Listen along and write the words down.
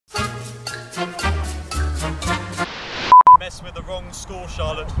us with the wrong score,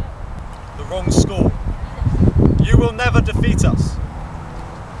 Charlotte. The wrong score. You will never defeat us.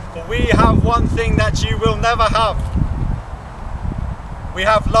 For we have one thing that you will never have. We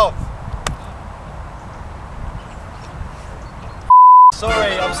have love.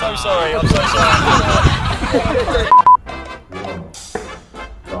 Sorry, I'm so sorry, I'm so sorry.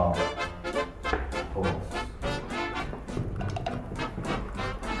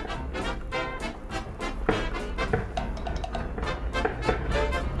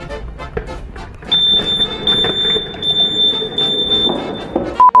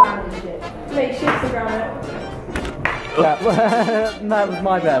 Make shifts around it. That was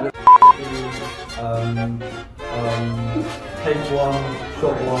my bad. Take one,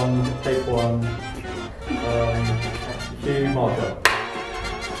 shot one, take one, cue marker.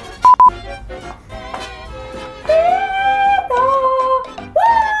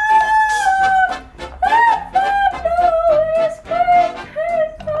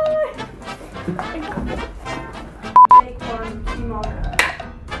 Take one, cue marker.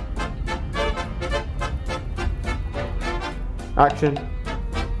 Action.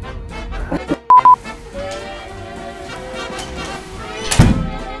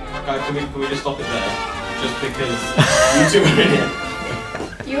 Guys, can we just stop it there? Just because you two are in it.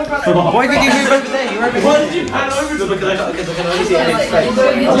 You were about Why did you move over there? You were over Why did you pan over to because I can only see it in his face.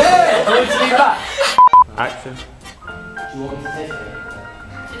 Yeah! I want to leave that. Action. Do you want me to take it?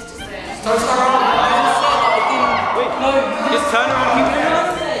 just to say. Just turn around and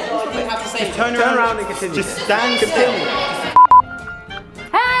keep going. Turn around and continue. Just stand still.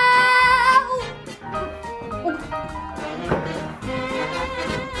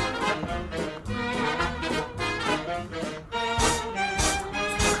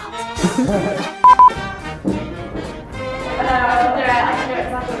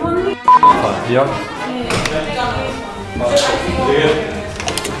 Yeah.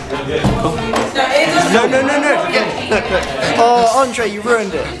 No. Oh, Andre, you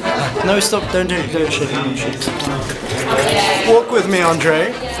ruined it. No, stop. Don't do it. Don't shake. Walk with me,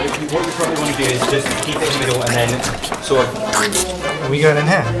 Andre. So what you probably want to do is just keep it in the middle and then sort of... Are we going in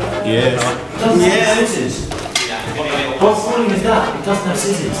here? Yeah. Yeah, this is. What falling is that? It doesn't have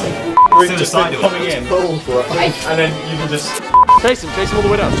scissors. Just like coming in. And then you can just... Chase him all the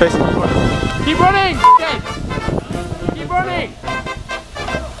way down. Chase him. Keep running! Dead! Keep running!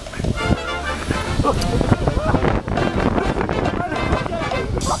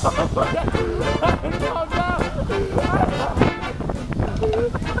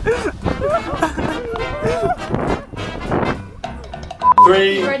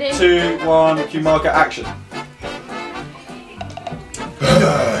 Three, Ready? 2, 1, cue marker, action.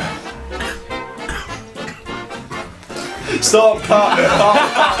 Stop, cut.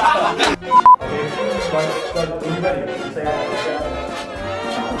 When you're ready, say action.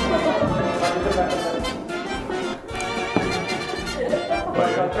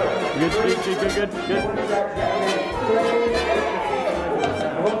 Good.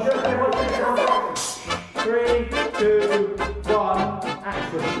 3, 2, 1,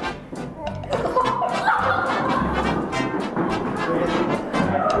 action.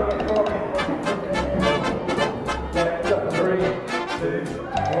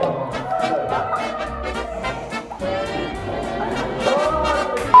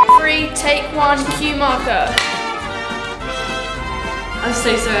 Take one, cue marker. I'm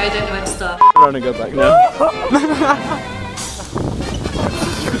so sorry, I don't know where to start. Run and go back now.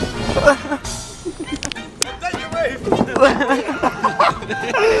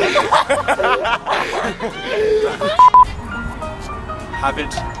 Have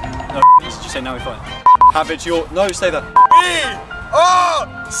it. No, did you say now we're fine? Have it your. No, say that. We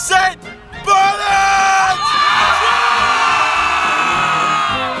are set balance!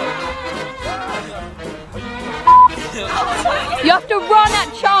 You have to run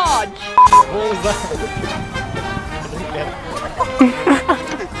at charge. What was that?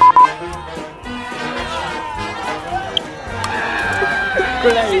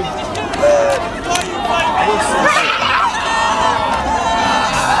 Grenade.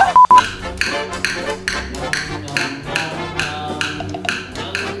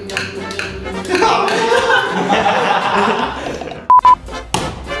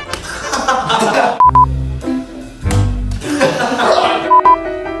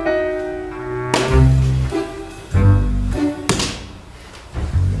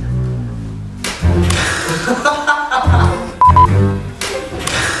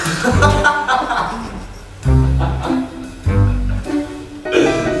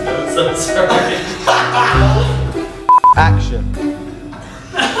 So sorry. Action.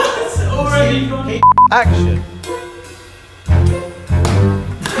 It's already gone. Action.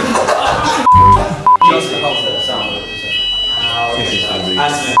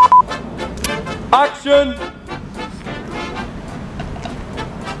 Action!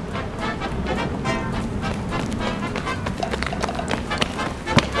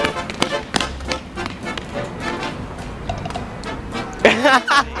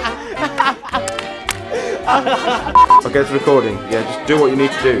 Okay, it's recording. Yeah, just do what you need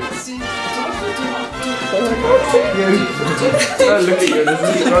to do. Don't look at you,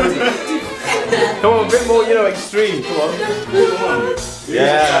 this is crazy. Come on, a bit more, you know, extreme. Come on.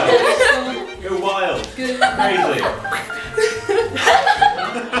 Yeah. Go wild. Crazy.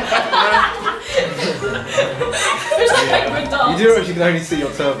 You do realize you can only see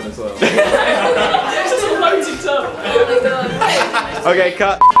your turban as well. It's just a floating turban. Oh my god. Okay,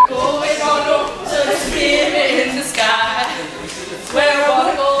 cut.